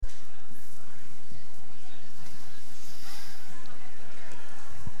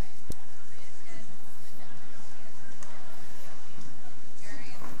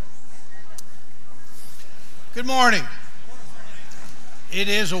Good morning. It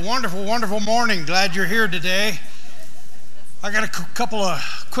is a wonderful, wonderful morning. Glad you're here today. I got a couple of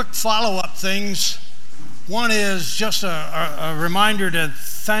quick follow-up things. One is just a reminder to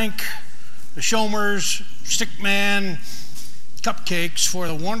thank the Shomers, Stickman, Cupcakes for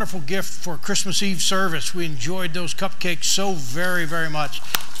the wonderful gift for Christmas Eve service. We enjoyed those cupcakes so very, very much.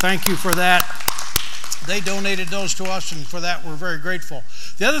 Thank you for that. They donated those to us, and for that we're very grateful.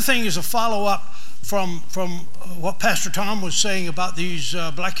 The other thing is a follow-up from what Pastor Tom was saying about these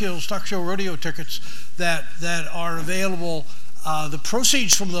Black Hills Stock Show Rodeo tickets that are available. The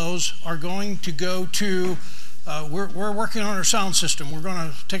proceeds from those are going to go to, we're working on our sound system. We're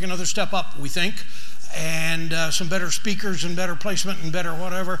going to take another step up, we think, and some better speakers and better placement and better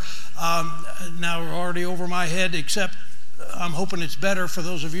whatever. Now we're already over my head, except I'm hoping it's better for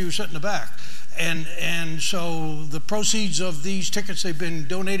those of you who sit in the back. And so the proceeds of these tickets, they've been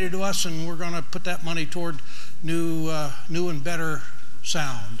donated to us, and we're going to put that money toward new and better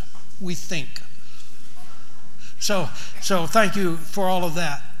sound, we think. So thank you for all of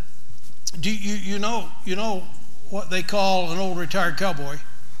that. Do you know what they call an old retired cowboy?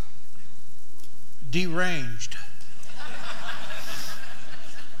 Deranged.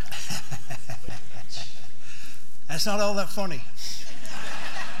 That's not all that funny.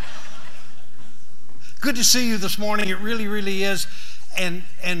 Good to see you this morning. It really, really is. And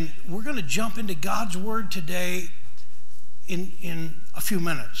we're going to jump into God's Word today in a few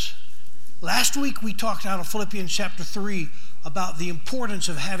minutes. Last week we talked out of Philippians chapter 3 about the importance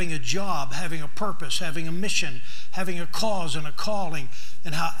of having a job, having a purpose, having a mission, having a cause and a calling,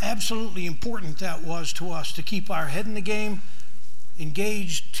 and how absolutely important that was to us to keep our head in the game,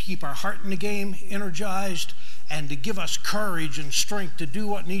 engaged, to keep our heart in the game, energized, and to give us courage and strength to do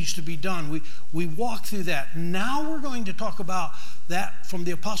what needs to be done. We walk through that. Now we're going to talk about that from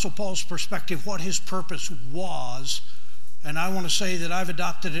the Apostle Paul's perspective, what his purpose was. And I want to say that I've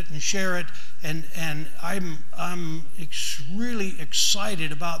adopted it and share it, and I'm really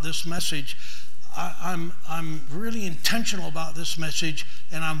excited about this message. I'm really intentional about this message,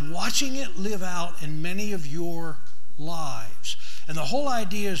 and I'm watching it live out in many of your lives. And the whole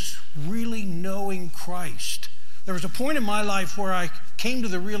idea is really knowing Christ. There was a point in my life where I came to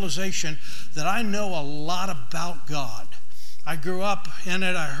the realization that I know a lot about God. I grew up in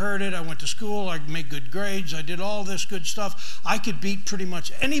it, I heard it, I went to school, I made good grades, I did all this good stuff. I could beat pretty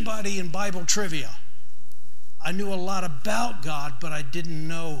much anybody in Bible trivia. I knew a lot about God, but I didn't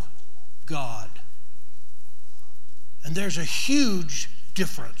know God. And there's a huge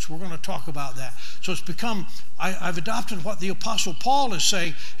difference. We're going to talk about that. So it's become, I've adopted what the Apostle Paul is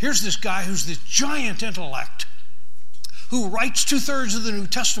saying. Here's this guy who's this giant intellect, who writes 2/3 of the New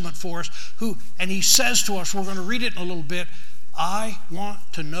Testament for us, and he says to us, we're going to read it in a little bit, I want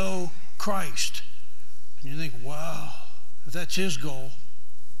to know Christ. And you think, wow, if that's his goal,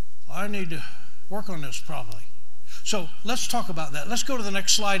 I need to work on this probably. So let's talk about that. Let's go to the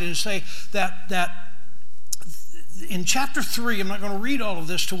next slide and say that in chapter 3, I'm not going to read all of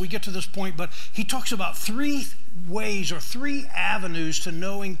this till we get to this point, but he talks about 3 ways or 3 avenues to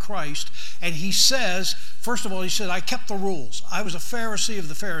knowing Christ. And he says, first of all, he said, I kept the rules. I was a Pharisee of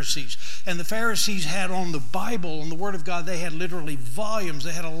the Pharisees. And the Pharisees had on the Bible and the Word of God, they had literally volumes.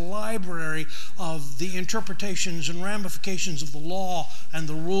 They had a library of the interpretations and ramifications of the law and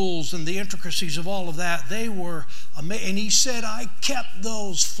the rules and the intricacies of all of that. They were amazing. And he said, I kept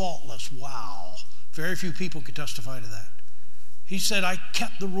those faultless. Wow. Very few people could testify to that. He said, I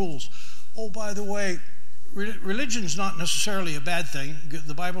kept the rules. Oh, by the way, religion's not necessarily a bad thing.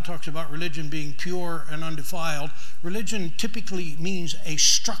 The Bible talks about religion being pure and undefiled. Religion typically means a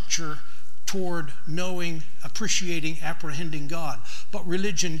structure toward knowing, appreciating, apprehending God. But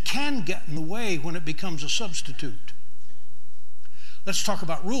religion can get in the way when it becomes a substitute. Let's talk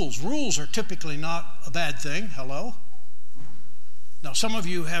about rules. Rules are typically not a bad thing. Hello? Now, some of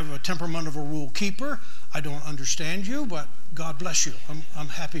you have a temperament of a rule keeper. I don't understand you, but God bless you. I'm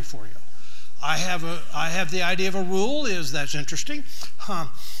happy for you. I have the idea of a rule. That's interesting. I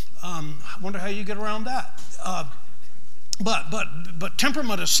wonder how you get around that. But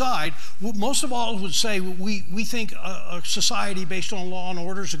temperament aside, most of all would say we think a society based on law and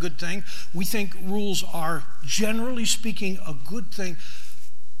order is a good thing. We think rules are, generally speaking, a good thing.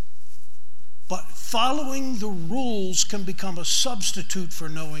 But following the rules can become a substitute for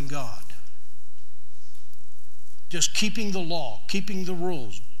knowing God. Just keeping the law, keeping the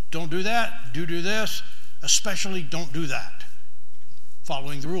rules. Don't do that, do this, especially don't do that.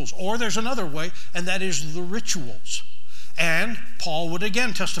 Following the rules. Or there's another way, and that is the rituals. And Paul would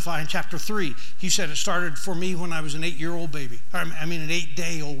again testify in chapter 3. He said it started for me when I was an 8-year-old baby. An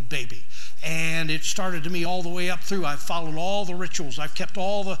 8-day-old baby. And it started to me all the way up through. I've followed all the rituals. I've kept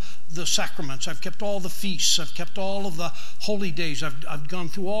all the sacraments. I've kept all the feasts. I've kept all of the holy days. I've gone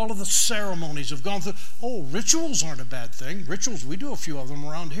through all of the ceremonies. I've gone through, rituals aren't a bad thing. Rituals, we do a few of them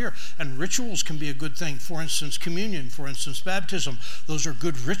around here. And rituals can be a good thing. For instance, communion. For instance, baptism. Those are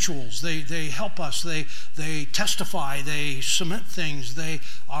good rituals. They help us. They testify. They cement things. They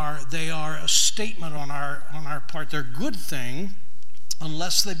are a statement on our part. They're a good thing,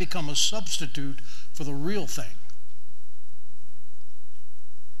 unless they become a substitute for the real thing.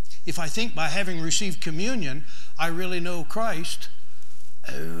 If I think by having received communion, I really know Christ,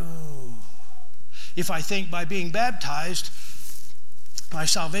 if I think by being baptized, my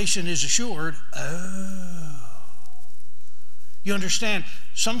salvation is assured, you understand,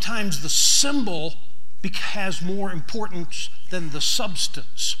 sometimes the symbol has more importance than the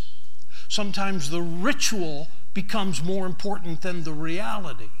substance. Sometimes the ritual becomes more important than the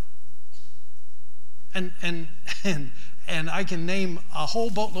reality. And I can name a whole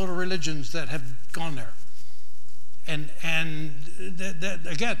boatload of religions that have gone there. And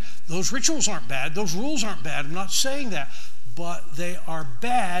again, those rituals aren't bad, those rules aren't bad, I'm not saying that, but they are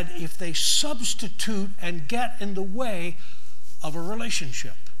bad if they substitute and get in the way of a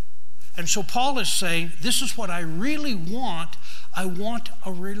relationship. And so Paul is saying, this is what I really want. I want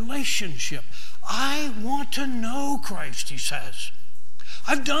a relationship. I want to know Christ, he says.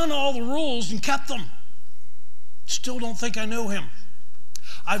 I've done all the rules and kept them. Still don't think I know him.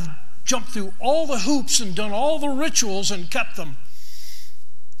 I've jumped through all the hoops and done all the rituals and kept them.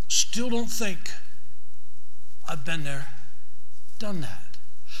 Still don't think I've been there, done that.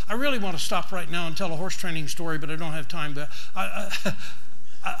 I really want to stop right now and tell a horse training story, but I don't have time. But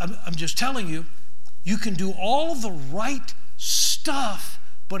I'm just telling you, you can do all the right stuff,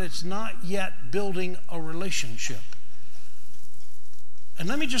 but it's not yet building a relationship. And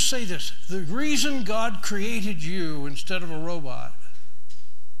let me just say this. The reason God created you instead of a robot,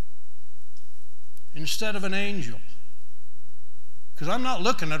 instead of an angel, because I'm not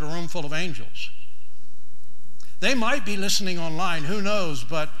looking at a room full of angels. They might be listening online, who knows,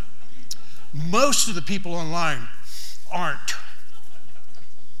 but most of the people online aren't.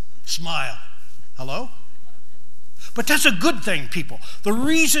 Smile. Hello? But that's a good thing, people. The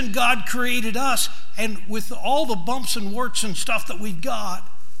reason God created us, and with all the bumps and warts and stuff that we've got,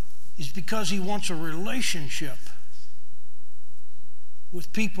 is because he wants a relationship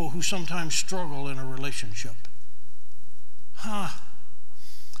with people who sometimes struggle in a relationship. I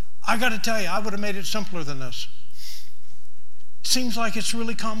got to tell you, I would have made it simpler than this. It seems like it's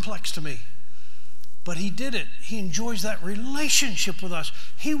really complex to me. But he did it. He enjoys that relationship with us.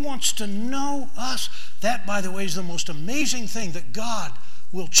 He wants to know us. That, by the way, is the most amazing thing, that God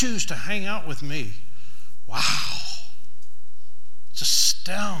will choose to hang out with me. Wow. It's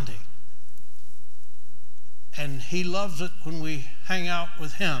astounding. And he loves it when we hang out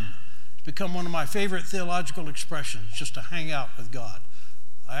with him. It's become one of my favorite theological expressions, just to hang out with God.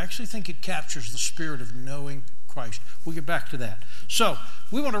 I actually think it captures the spirit of knowing Christ. We'll get back to that. So,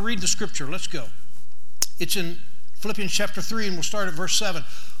 we want to read the scripture. Let's go. It's in Philippians chapter 3, and we'll start at verse 7.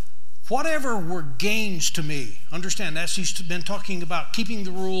 Whatever were gains to me, understand that he's been talking about keeping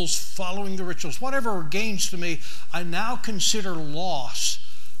the rules, following the rituals. Whatever were gains to me, I now consider loss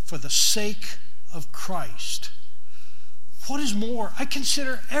for the sake of Christ. What is more, I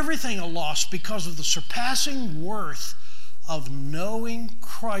consider everything a loss because of the surpassing worth of knowing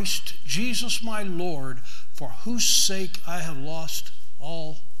Christ, Jesus my Lord, for whose sake I have lost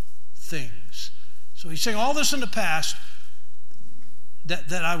all things. So he's saying all this in the past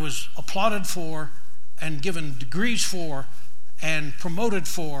that I was applauded for and given degrees for and promoted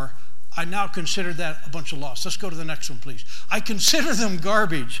for, I now consider that a bunch of loss. Let's go to the next one, please. I consider them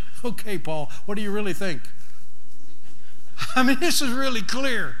garbage. Okay, Paul, what do you really think? I mean, this is really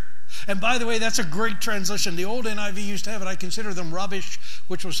clear. And by the way, that's a great translation. The old NIV used to have it, I consider them rubbish,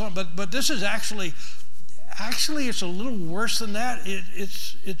 which was something, but this is actually it's a little worse than that.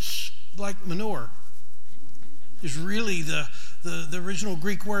 It's like manure. Is really the original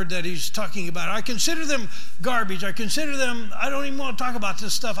Greek word that he's talking about. I consider them garbage. I consider them, I don't even want to talk about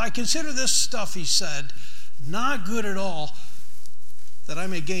this stuff. I consider this stuff, he said, not good at all, that I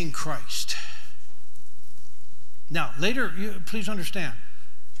may gain Christ. Now, later, please understand,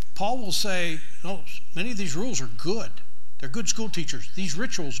 Paul will say, no, many of these rules are good. They're good school teachers. These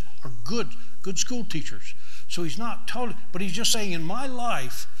rituals are good school teachers. So he's not totally, but he's just saying, in my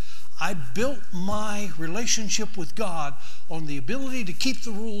life, I built my relationship with God on the ability to keep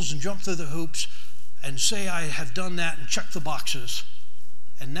the rules and jump through the hoops, and say I have done that and check the boxes.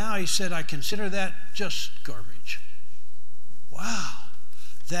 And now he said, I consider that just garbage. Wow.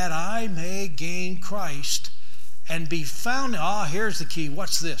 That I may gain Christ and be found, here's the key,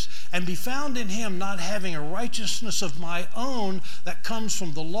 what's this? And be found in him, not having a righteousness of my own that comes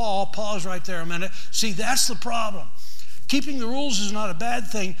from the law. Pause right there a minute. See, that's the problem. Keeping the rules is not a bad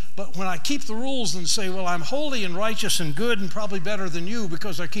thing, but when I keep the rules and say, well, I'm holy and righteous and good and probably better than you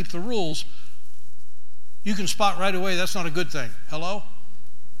because I keep the rules, you can spot right away that's not a good thing. Hello?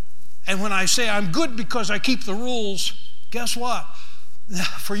 And when I say I'm good because I keep the rules, guess what?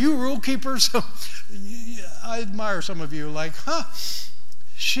 For you rule keepers, I admire some of you. Like,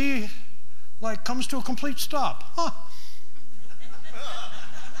 she comes to a complete stop.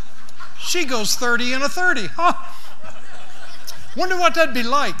 She goes 30 and a 30. Wonder what that'd be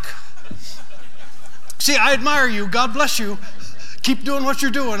like. See, I admire you. God bless you. Keep doing what you're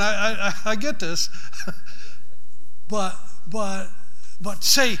doing. I get this. But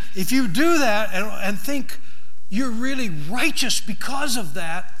say, if you do that and think you're really righteous because of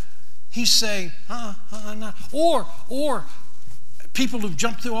that, he's saying, no. Or people who've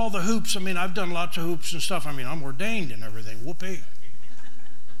jumped through all the hoops. I mean, I've done lots of hoops and stuff. I mean, I'm ordained and everything. Whoopee.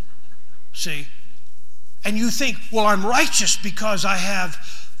 See? And you think, well, I'm righteous because I have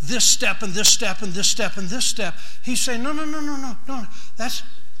this step and this step and this step and this step. He's saying, no.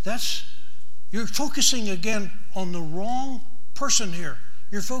 That's you're focusing again on the wrong person here.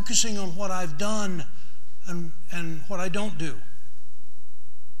 You're focusing on what I've done and what I don't do.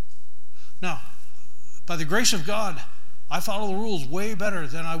 Now, by the grace of God, I follow the rules way better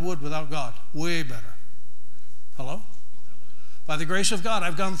than I would without God. Way better. Hello? By the grace of God,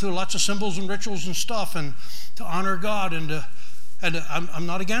 I've gone through lots of symbols and rituals and stuff and to honor God and I'm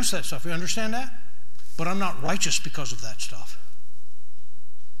not against that stuff. You understand that? But I'm not righteous because of that stuff.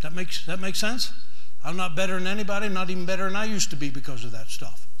 That makes sense? I'm not better than anybody, not even better than I used to be because of that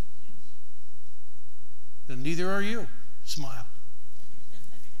stuff. And neither are you. Smile.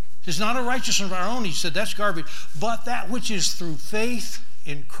 It's not a righteousness of our own, he said, that's garbage. But that which is through faith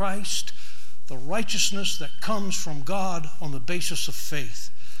in Christ, the righteousness that comes from God on the basis of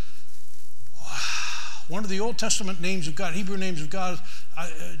faith. Wow. One of the Old Testament names of God, Hebrew names of God,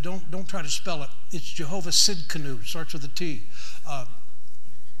 don't try to spell it. It's Jehovah Sidkenu. It starts with a T.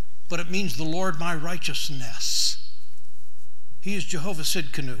 But it means the Lord my righteousness. He is Jehovah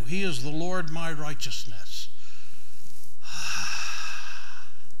Sidkenu. He is the Lord my righteousness.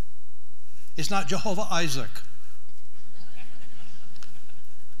 It's not Jehovah Isaac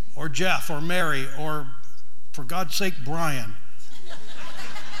or Jeff or Mary or, for God's sake, Brian.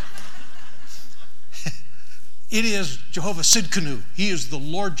 It is Jehovah Sidkenu. He is the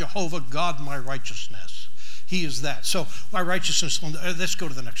Lord Jehovah, God my righteousness. He is that. So my righteousness, let's go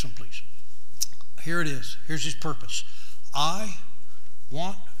to the next one, please. Here it is. Here's his purpose. I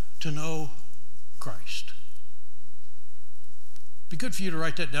want to know Christ. Be good for you to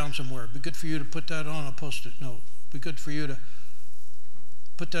write that down somewhere. Be good for you to put that on a Post-it note. Be good for you to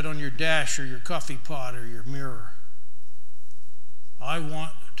put that on your dash or your coffee pot or your mirror. I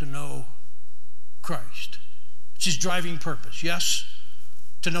want to know Christ. It's his driving purpose. Yes,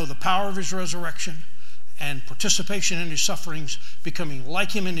 to know the power of his resurrection and participation in his sufferings, becoming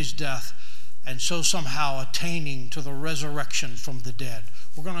like him in his death, and so somehow attaining to the resurrection from the dead.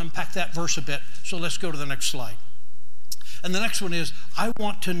 We're going to unpack that verse a bit, so let's go to the next slide. And the next one is, I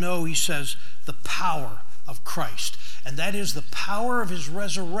want to know, he says, the power of Christ. And that is the power of his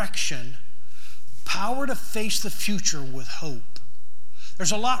resurrection, power to face the future with hope.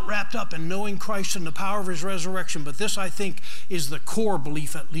 There's a lot wrapped up in knowing Christ and the power of his resurrection, but this, I think, is the core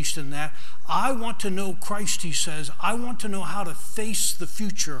belief, at least in that. I want to know Christ, he says. I want to know how to face the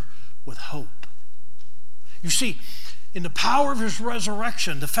future with hope. You see, in the power of his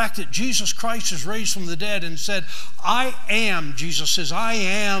resurrection, the fact that Jesus Christ is raised from the dead and said, I am, Jesus says, I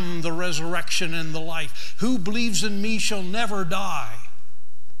am the resurrection and the life. Who believes in me shall never die.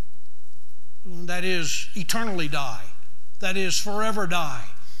 That is, eternally die. That is, forever die.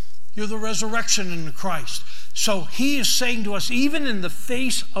 You're the resurrection in Christ. So he is saying to us, even in the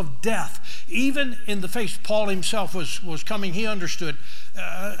face of death, even in the face, Paul himself was coming, he understood,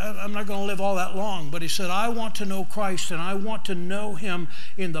 I'm not going to live all that long, but he said, I want to know Christ, and I want to know him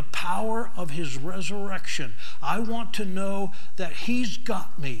in the power of his resurrection. I want to know that he's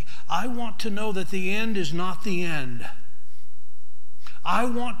got me. I want to know that the end is not the end. I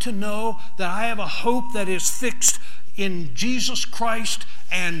want to know that I have a hope that is fixed in Jesus Christ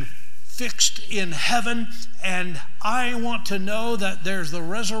and fixed in heaven, and I want to know that there's the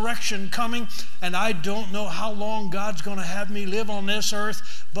resurrection coming, and I don't know how long God's going to have me live on this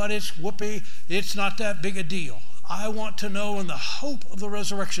earth, but it's not that big a deal. I want to know in the hope of the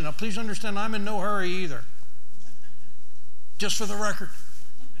resurrection. Now, please understand, I'm in no hurry either. Just for the record.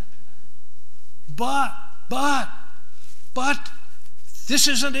 But, this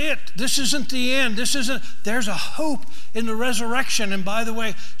isn't it. This isn't the end. There's a hope in the resurrection. And by the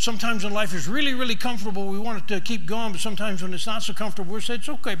way, sometimes in life it's really, really comfortable. We want it to keep going, but sometimes when it's not so comfortable, we say, it's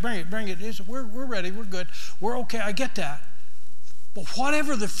okay, bring it. We're ready, we're good, we're okay, I get that. But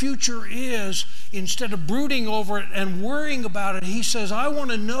whatever the future is, instead of brooding over it and worrying about it, he says, I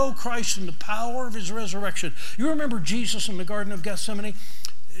want to know Christ and the power of his resurrection. You remember Jesus in the Garden of Gethsemane?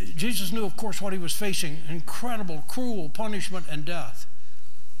 Jesus knew, of course, what he was facing: incredible, cruel punishment and death.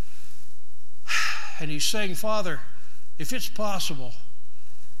 And he's saying, Father, if it's possible,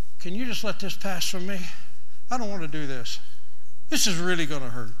 can you just let this pass from me? I don't want to do this. This is really going to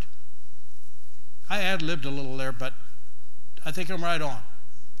hurt. I ad-libbed a little there, but I think I'm right on.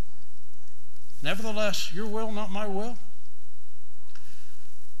 Nevertheless, your will, not my will.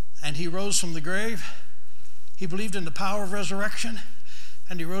 And he rose from the grave. He believed in the power of resurrection,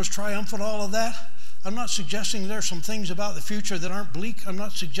 and he rose triumphant, all of that. I'm not suggesting there's some things about the future that aren't bleak. I'm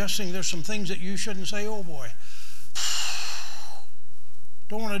not suggesting there's some things that you shouldn't say, oh boy,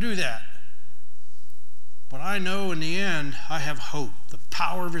 don't want to do that. But I know in the end, I have hope, the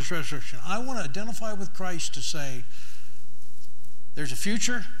power of his resurrection. I want to identify with Christ to say, there's a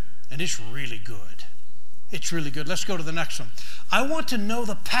future, and it's really good. It's really good. Let's go to the next one. I want to know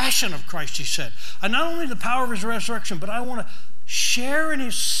the passion of Christ, he said. And not only the power of his resurrection, but I want to share in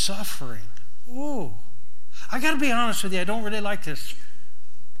his suffering. Ooh. I got to be honest with you, I don't really like this.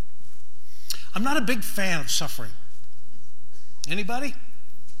 I'm not a big fan of suffering. Anybody?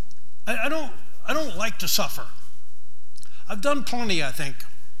 I don't like to suffer. I've done plenty, I think.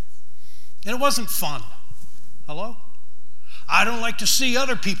 And it wasn't fun. Hello? I don't like to see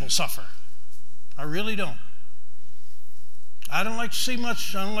other people suffer. I really don't. I don't like to see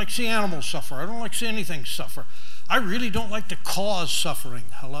much. I don't like to see animals suffer. I don't like to see anything suffer. I really don't like to cause suffering.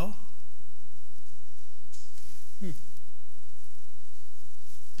 Hello?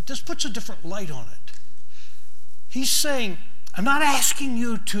 But this puts a different light on it. He's saying, I'm not asking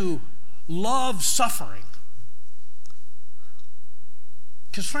you to love suffering.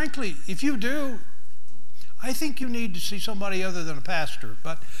 Because frankly, if you do, I think you need to see somebody other than a pastor.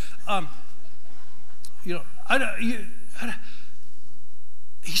 But,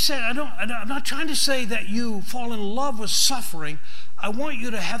 he said, I'm not trying to say that you fall in love with suffering. I want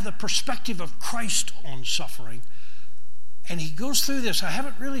you to have the perspective of Christ on suffering. And he goes through this. I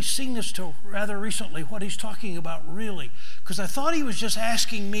haven't really seen this till rather recently, what he's talking about really. Because I thought he was just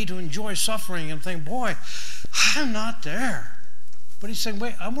asking me to enjoy suffering and think, boy, I'm not there. But he's saying,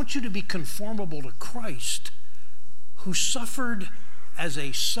 wait, I want you to be conformable to Christ, who suffered as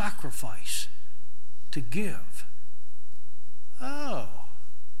a sacrifice to give. Oh.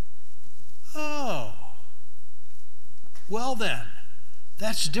 Well then,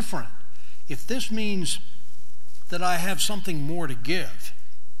 that's different. If this means that I have something more to give,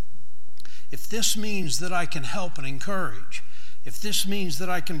 if this means that I can help and encourage, if this means that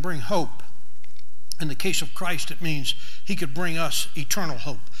I can bring hope, in the case of Christ, it means he could bring us eternal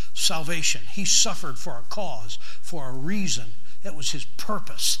hope, salvation. He suffered for a cause, for a reason. It was his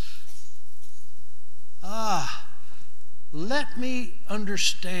purpose. Let me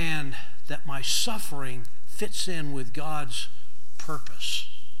understand that my suffering fits in with God's purpose.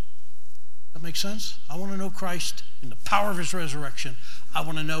 That makes sense? I want to know Christ in the power of his resurrection. I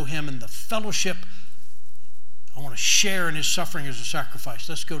want to know him in the fellowship. I want to share in his suffering as a sacrifice.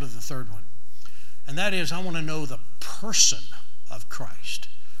 Let's go to the third one. And that is, I want to know the person of Christ.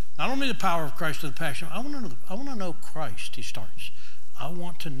 Not only the power of Christ and the passion. I want to know Christ, he starts. I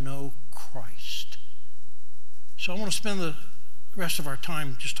want to know Christ. So I want to spend the rest of our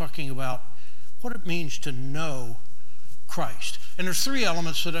time just talking about what it means to know Christ. And there's three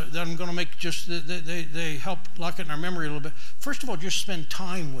elements that I'm going to make just, they help lock it in our memory a little bit. First of all, just spend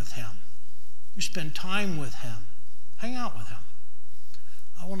time with him. You spend time with him. Hang out with him.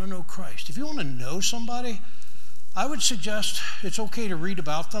 I want to know Christ. If you want to know somebody, I would suggest it's okay to read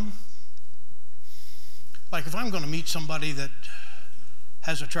about them. Like if I'm going to meet somebody that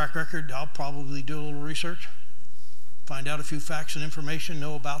has a track record, I'll probably do a little research, find out a few facts and information,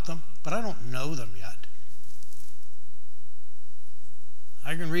 know about them, but I don't know them yet.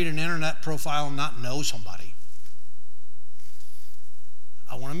 I can read an internet profile and not know somebody.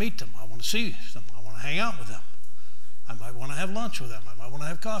 I want to meet them. I want to see them. I want to hang out with them. I might want to have lunch with them. I might want to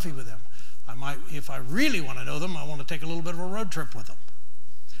have coffee with them. I might, if I really want to know them, I want to take a little bit of a road trip with them.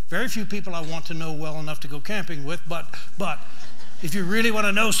 Very few people I want to know well enough to go camping with, but if you really want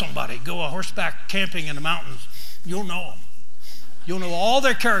to know somebody, go a horseback camping in the mountains, you'll know them. You'll know all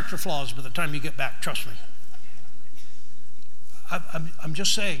their character flaws by the time you get back, trust me. I'm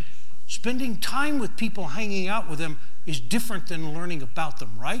just saying, spending time with people, hanging out with them, is different than learning about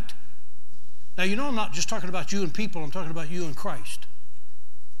them, right? Now, you know I'm not just talking about you and people, I'm talking about you and Christ.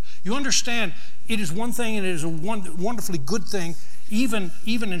 You understand, it is one thing and it is a wonderfully good thing, even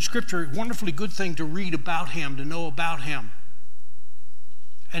in Scripture, a wonderfully good thing to read about him, to know about him.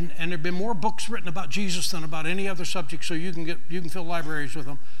 And there have been more books written about Jesus than about any other subject, so you can fill libraries with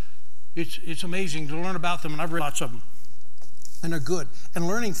them. It's amazing to learn about them, and I've read lots of them. And they're good. And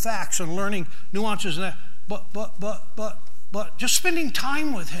learning facts and learning nuances and that. But just spending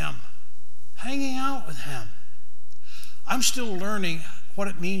time with him, hanging out with him. I'm still learning what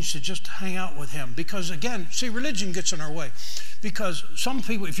it means to just hang out with him. Because again, see, religion gets in our way. Because some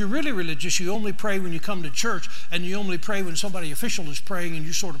people, if you're really religious, you only pray when you come to church, and you only pray when somebody official is praying and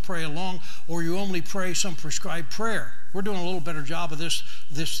you sort of pray along, or you only pray some prescribed prayer. We're doing a little better job of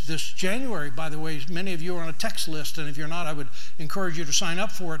this January, by the way. Many of you are on a text list, and if you're not, I would encourage you to sign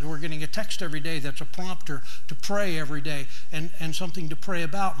up for it. We're getting a text every day that's a prompter to pray every day, and something to pray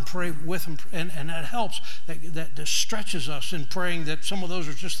about and pray with them, and that helps. That stretches us in praying. That some of those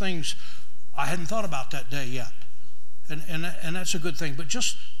are just things I hadn't thought about that day yet. And that's a good thing. But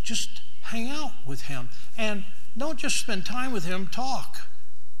just hang out with him. And don't just spend time with him, talk.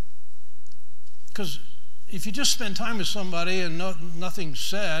 Because if you just spend time with somebody and nothing's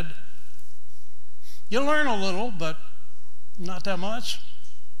said, you'll learn a little, but not that much.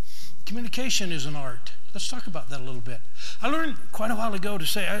 Communication is an art. Let's talk about that a little bit. I learned quite a while ago to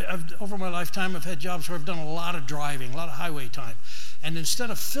say, over my lifetime, I've had jobs where I've done a lot of driving, a lot of highway time. And instead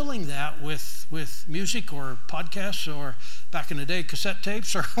of filling that with music or podcasts or back in the day cassette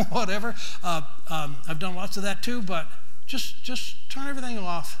tapes or whatever, I've done lots of that too, but just turn everything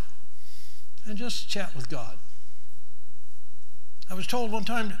off and just chat with God. I was told one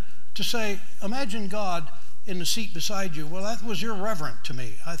time to say, imagine God in the seat beside you. Well, that was irreverent to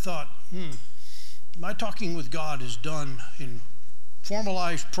me. I thought, my talking with God is done in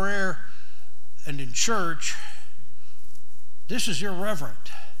formalized prayer and in church. This is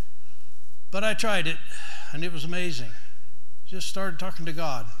irreverent. But I tried it, and it was amazing. Just started talking to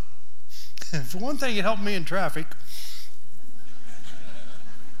God. And for one thing, it helped me in traffic.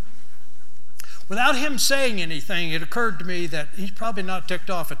 Without him saying anything, it occurred to me that he's probably not ticked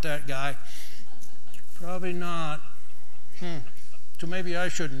off at that guy. Probably not. So maybe I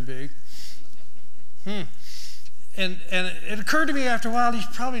shouldn't be. And it occurred to me after a while, he's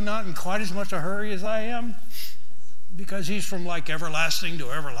probably not in quite as much a hurry as I am, because he's from like everlasting to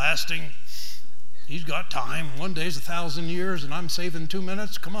everlasting. He's got time. One day's 1,000 years, and I'm saving 2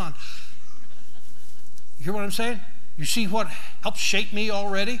 minutes. Come on. You hear what I'm saying? You see what helps shape me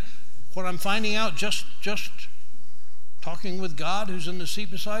already? What I'm finding out just talking with God who's in the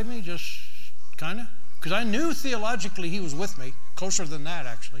seat beside me, just kind of. Because I knew theologically he was with me, closer than that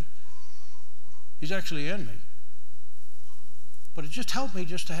actually. He's actually in me. But it just helped me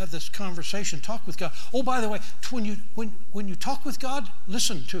just to have this conversation, talk with God. Oh, by the way, when you talk with God,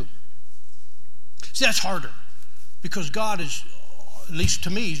 listen too. See, that's harder because God is, at least to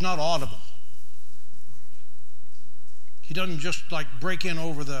me, he's not audible. He doesn't just like break in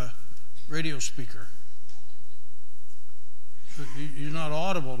over the radio speaker. You're not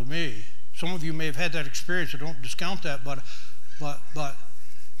audible to me. Some of you may have had that experience. I don't discount that, but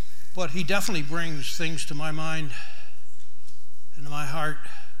he definitely brings things to my mind and to my heart,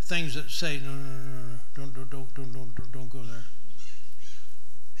 things that say, no, don't go there.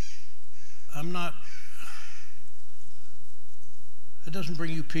 I'm not. It doesn't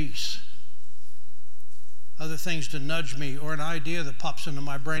bring you peace. Other things to nudge me, or an idea that pops into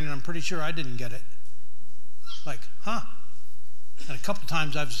my brain, and I'm pretty sure I didn't get it. Like, And a couple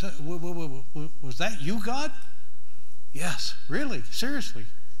times I've said, was that you, God? Yes, really, seriously.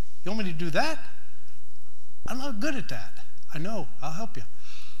 You want me to do that? I'm not good at that. I know, I'll help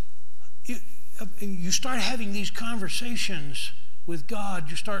you. You start having these conversations with God.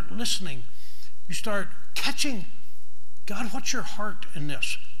 You start listening. You start catching, God, what's your heart in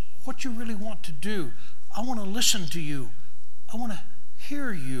this? What you really want to do? I want to listen to you. I want to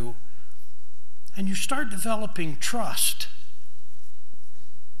hear you. And you start developing trust.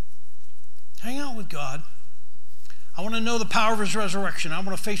 Hang out with God. I want to know the power of his resurrection. I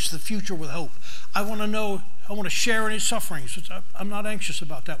want to face the future with hope. I want to share in his sufferings. I'm not anxious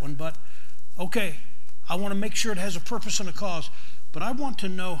about that one, but okay, I want to make sure it has a purpose and a cause. But I want to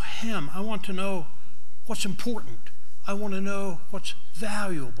know him. I want to know what's important. I want to know what's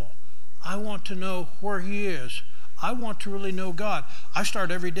valuable. I want to know where he is. I want to really know God. I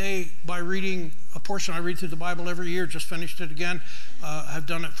start every day by reading a portion. I read through the Bible every year, just finished it again. I've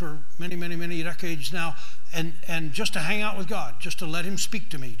done it for many, many, many decades now. And just to hang out with God, just to let him speak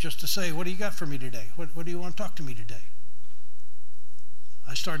to me, just to say, what do you got for me today? What do you want to talk to me today?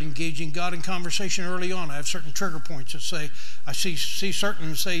 I start engaging God in conversation early on. I have certain trigger points that say, I see certain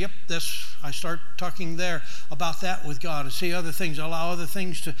and say, yep, I start talking there about that with God. I see other things, I allow other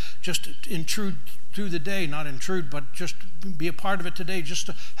things to just intrude through the day, not intrude, but just be a part of it today, just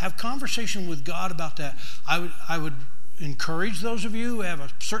to have conversation with God about that. I would encourage those of you who have a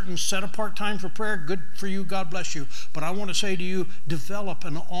certain set apart time for prayer. Good for you, God bless you. But I want to say to you, develop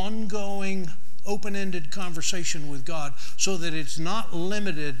an ongoing, open-ended conversation with God so that it's not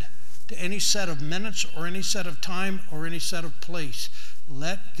limited to any set of minutes or any set of time or any set of place.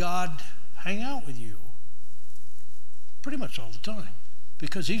 Let God hang out with you pretty much all the time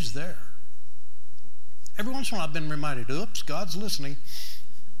because he's there. Every once in a while I've been reminded, oops, God's listening.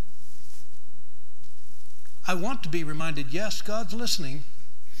 I want to be reminded, yes, God's listening.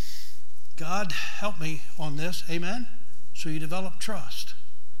 God, help me on this. Amen? So you develop trust.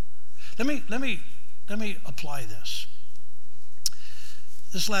 Let me apply this.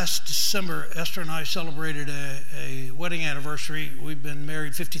 This last December, Esther and I celebrated a wedding anniversary. We've been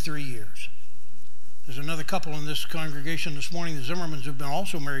married 53 years. There's another couple in this congregation this morning, the Zimmermans, have been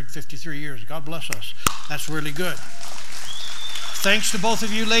also married 53 years. God bless us. That's really good. Thanks to both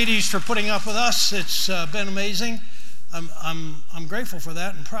of you ladies for putting up with us. It's been amazing. I'm grateful for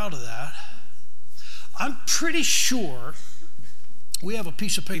that and proud of that. I'm pretty sure we have a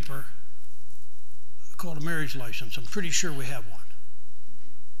piece of paper called a marriage license. I'm pretty sure we have one.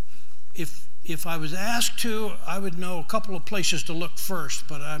 If I was asked to, I would know a couple of places to look first,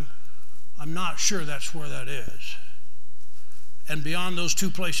 but I'm not sure that's where that is. And beyond those two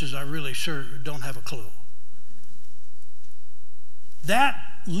places, I really sure don't have a clue. That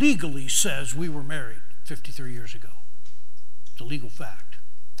legally says we were married 53 years ago. It's a legal fact.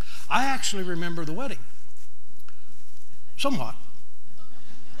 I actually remember the wedding. Somewhat.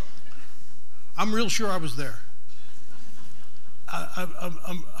 I'm real sure I was there.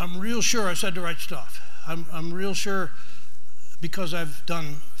 I'm real sure I said the right stuff. I'm real sure because I've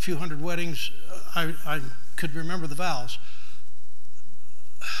done a few hundred weddings, I could remember the vows.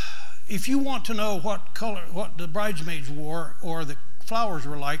 If you want to know what color, what the bridesmaids wore or the flowers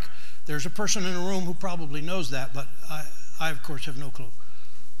were like, there's a person in the room who probably knows that, but I of course have no clue.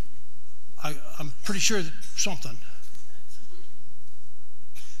 I'm pretty sure that something.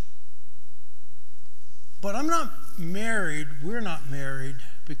 But I'm not married, we're not married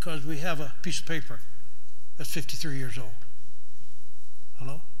because we have a piece of paper that's 53 years old.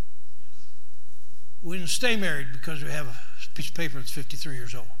 Hello? We didn't stay married because we have a piece of paper that's 53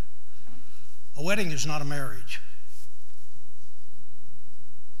 years old. A wedding is not a marriage.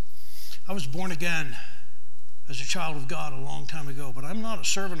 I was born again as a child of God a long time ago, but I'm not a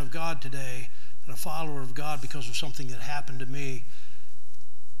servant of God today and a follower of God because of something that happened to me.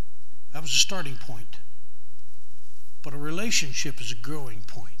 That was a starting point. But a relationship is a growing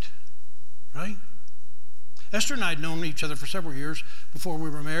point, right? Esther and I had known each other for several years before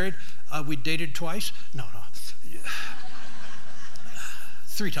we were married. We dated twice. No.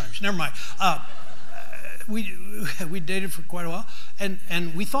 3 times. Never mind. We dated for quite a while,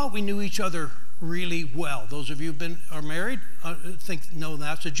 and we thought we knew each other really well. Those of you who are married know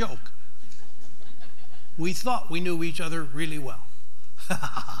that's a joke. We thought we knew each other really well.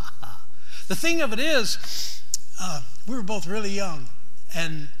 The thing of it is, we were both really young,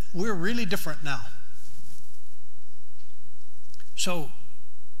 and we're really different now. So,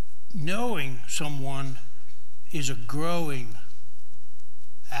 knowing someone is a growing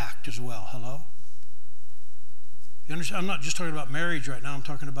act as well. Hello? You understand? I'm not just talking about marriage right now. I'm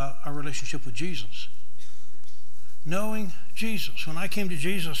talking about our relationship with Jesus. Knowing Jesus. When I came to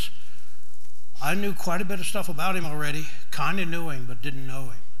Jesus, I knew quite a bit of stuff about him already. Kind of knew him, but didn't know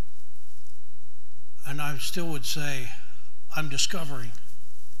him. And I still would say, I'm discovering.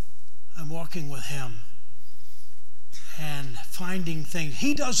 I'm walking with him and finding things.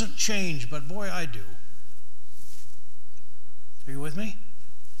 He doesn't change, but boy, I do. Are you with me?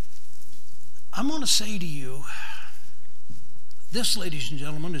 I'm going to say to you, this, ladies and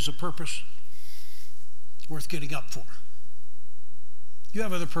gentlemen, is a purpose worth getting up for. You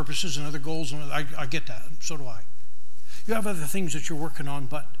have other purposes and other goals, and I get that. So do I. You have other things that you're working on,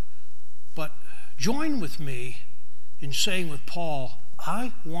 but join with me in saying with Paul,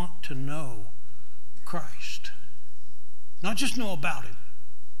 I want to know Christ. Not just know about him.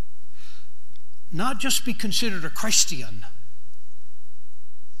 Not just be considered a Christian.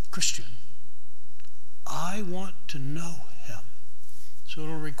 I want to know him. So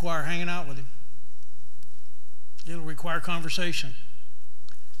it'll require hanging out with him. It'll require conversation.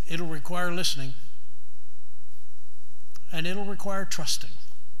 It'll require listening. And it'll require trusting.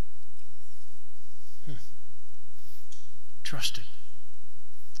 Trusting.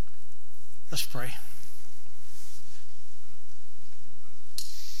 Let's pray.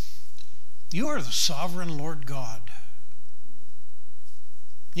 You are the sovereign Lord God.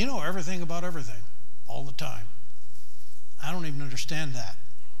 You know everything about everything all the time. I don't even understand that.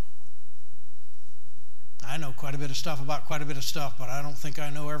 I know quite a bit of stuff about quite a bit of stuff, but I don't think I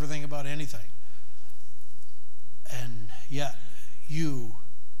know everything about anything. And yet, you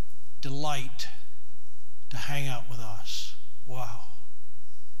delight to hang out with us. Wow.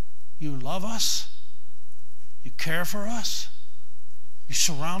 You love us. You care for us. You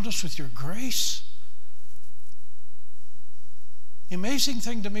surround us with your grace. The amazing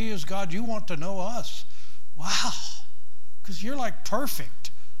thing to me is, God, you want to know us. Wow. Because you're like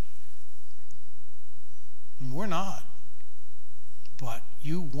perfect. And we're not. But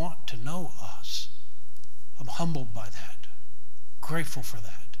you want to know us. I'm humbled by that. Grateful for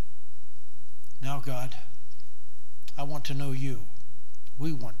that. Now, God, I want to know you.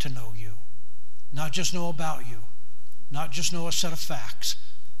 We want to know you. Not just know about you. Not just know a set of facts.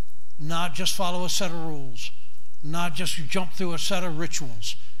 Not just follow a set of rules. Not just jump through a set of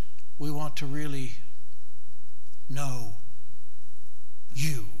rituals. We want to really know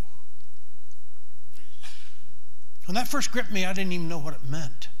you. When that first gripped me, I didn't even know what it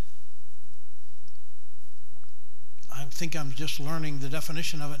meant. I think I'm just learning the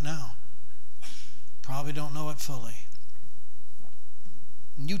definition of it now. Probably don't know it fully.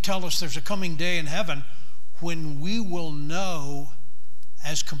 And you tell us there's a coming day in heaven when we will know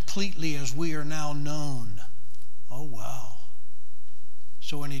as completely as we are now known. Oh, wow.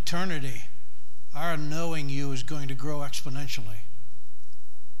 So in eternity, our knowing you is going to grow exponentially.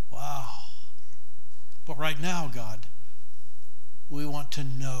 Wow. But right now, God, we want to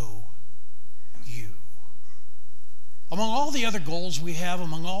know you. Among all the other goals we have,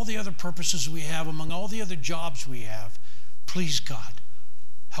 among all the other purposes we have, among all the other jobs we have, please, God,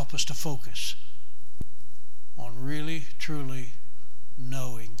 help us to focus on really, truly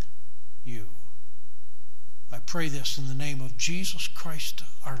knowing you. I pray this in the name of Jesus Christ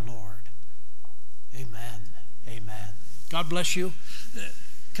our Lord. Amen. Amen. God bless you.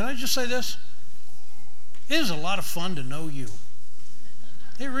 Can I just say this? It is a lot of fun to know you.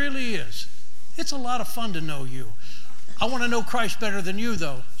 It really is. It's a lot of fun to know you. I want to know Christ better than you,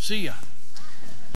 though. See ya.